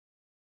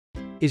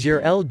Is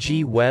your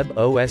LG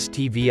WebOS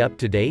TV up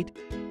to date?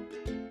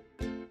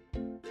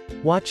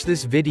 Watch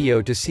this video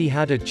to see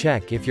how to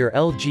check if your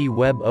LG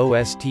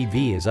WebOS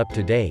TV is up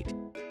to date.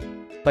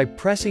 By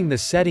pressing the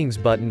Settings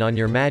button on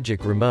your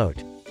Magic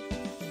Remote.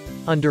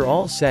 Under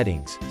All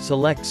Settings,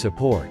 select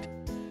Support.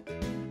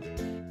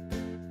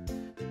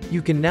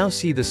 You can now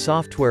see the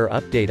Software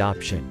Update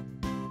option.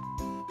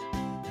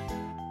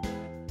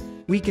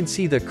 We can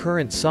see the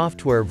current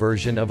software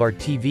version of our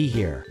TV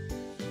here.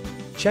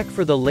 Check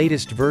for the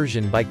latest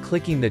version by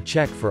clicking the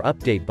Check for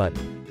Update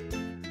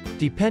button.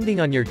 Depending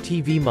on your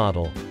TV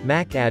model,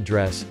 MAC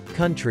address,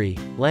 country,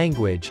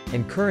 language,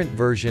 and current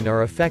version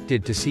are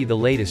affected to see the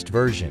latest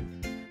version.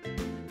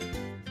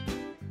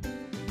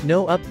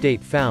 No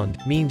update found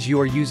means you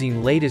are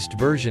using latest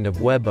version of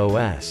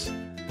WebOS.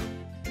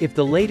 If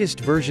the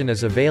latest version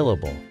is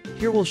available,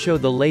 here will show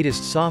the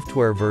latest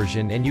software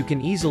version and you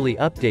can easily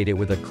update it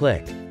with a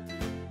click.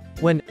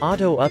 When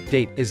Auto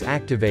Update is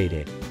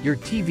activated, your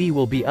TV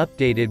will be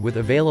updated with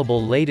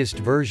available latest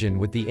version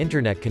with the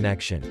internet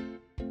connection.